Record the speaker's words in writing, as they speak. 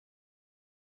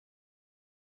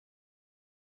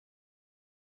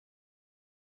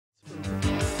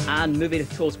And Moving,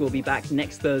 of course, will be back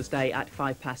next Thursday at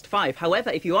 5:05. However,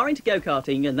 if you are into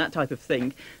go-karting and that type of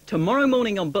thing, tomorrow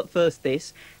morning on But First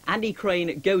This, Andy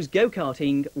Crane goes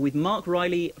go-karting with Mark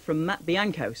Riley from Matt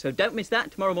Bianco. So don't miss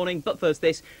that tomorrow morning, But First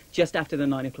This, just after the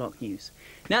 9 o'clock news.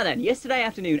 Now then, yesterday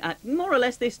afternoon at more or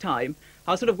less this time,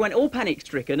 I sort of went all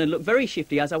panic-stricken and looked very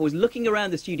shifty as I was looking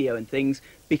around the studio and things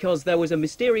because there was a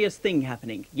mysterious thing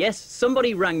happening. Yes,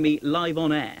 somebody rang me live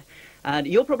on air. And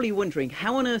you're probably wondering,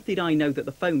 how on earth did I know that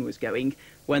the phone was going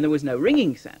when there was no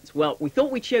ringing sounds? Well, we thought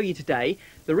we'd show you today.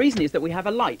 The reason is that we have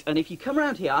a light. And if you come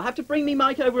around here, I'll have to bring me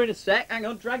mic over in a sec. Hang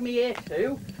on, drag me here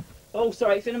too. Oh,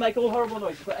 sorry, it's going to make all horrible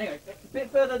noises. But anyway, a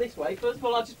bit further this way. First of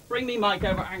all, I'll just bring me mic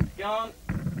over. Hang on.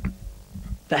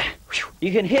 There.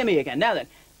 You can hear me again. Now then,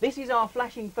 this is our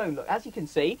flashing phone. Look, as you can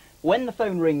see, when the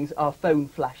phone rings, our phone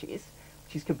flashes.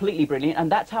 Which is completely brilliant, and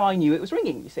that's how I knew it was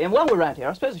ringing, you see. And while we're around here,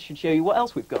 I suppose I should show you what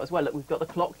else we've got as well. Look, we've got the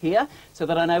clock here, so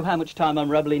that I know how much time I'm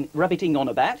rabbiting on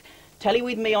about. Telly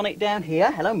with me on it down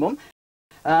here. Hello, Mum.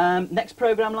 Next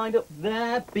programme lined up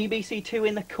there. BBC 2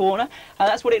 in the corner.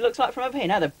 That's what it looks like from over here.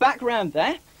 Now, the background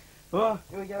there. Oh,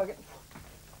 here we go again.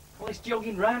 All this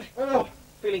jogging round. Oh,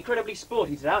 feel incredibly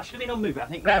sporty today. I should have been on move, I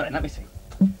think. Now then, let me see.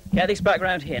 Get this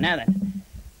background here. Now then.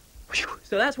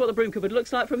 So that's what the Broom Cupboard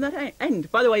looks like from that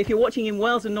end. By the way, if you're watching in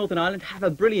Wales and Northern Ireland, have a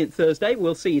brilliant Thursday.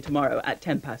 We'll see you tomorrow at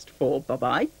 4:10.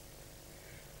 Bye-bye.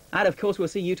 And, of course, we'll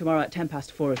see you tomorrow at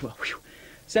 4:10 as well.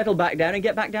 Settle back down and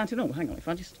get back down to normal. Hang on, if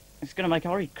I just... It's going to make a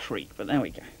horrid creak, but there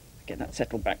we go. Get that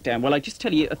settled back down. Well, I just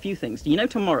tell you a few things. You know,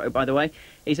 tomorrow, by the way,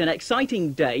 is an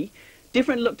exciting day.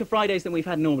 Different look to Fridays than we've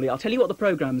had normally. I'll tell you what the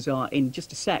programmes are in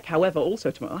just a sec. However,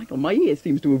 also tomorrow... Hang on, my ear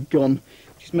seems to have gone...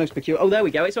 Which is most peculiar. Oh, there we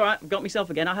go. It's all right. I've got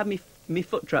myself again. I have me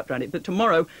foot trapped around it. But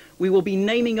tomorrow we will be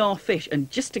naming our fish.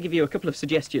 And just to give you a couple of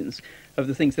suggestions of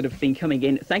the things that have been coming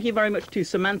in, thank you very much to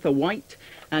Samantha White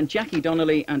and Jackie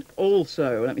Donnelly and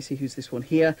also, let me see who's this one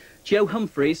here, Joe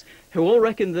Humphreys, who all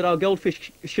reckon that our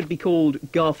goldfish should be called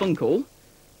Garfunkel.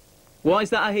 Why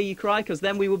is that, I hear you cry? Because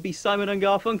then we would be Simon and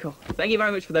Garfunkel. Thank you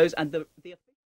very much for those. And the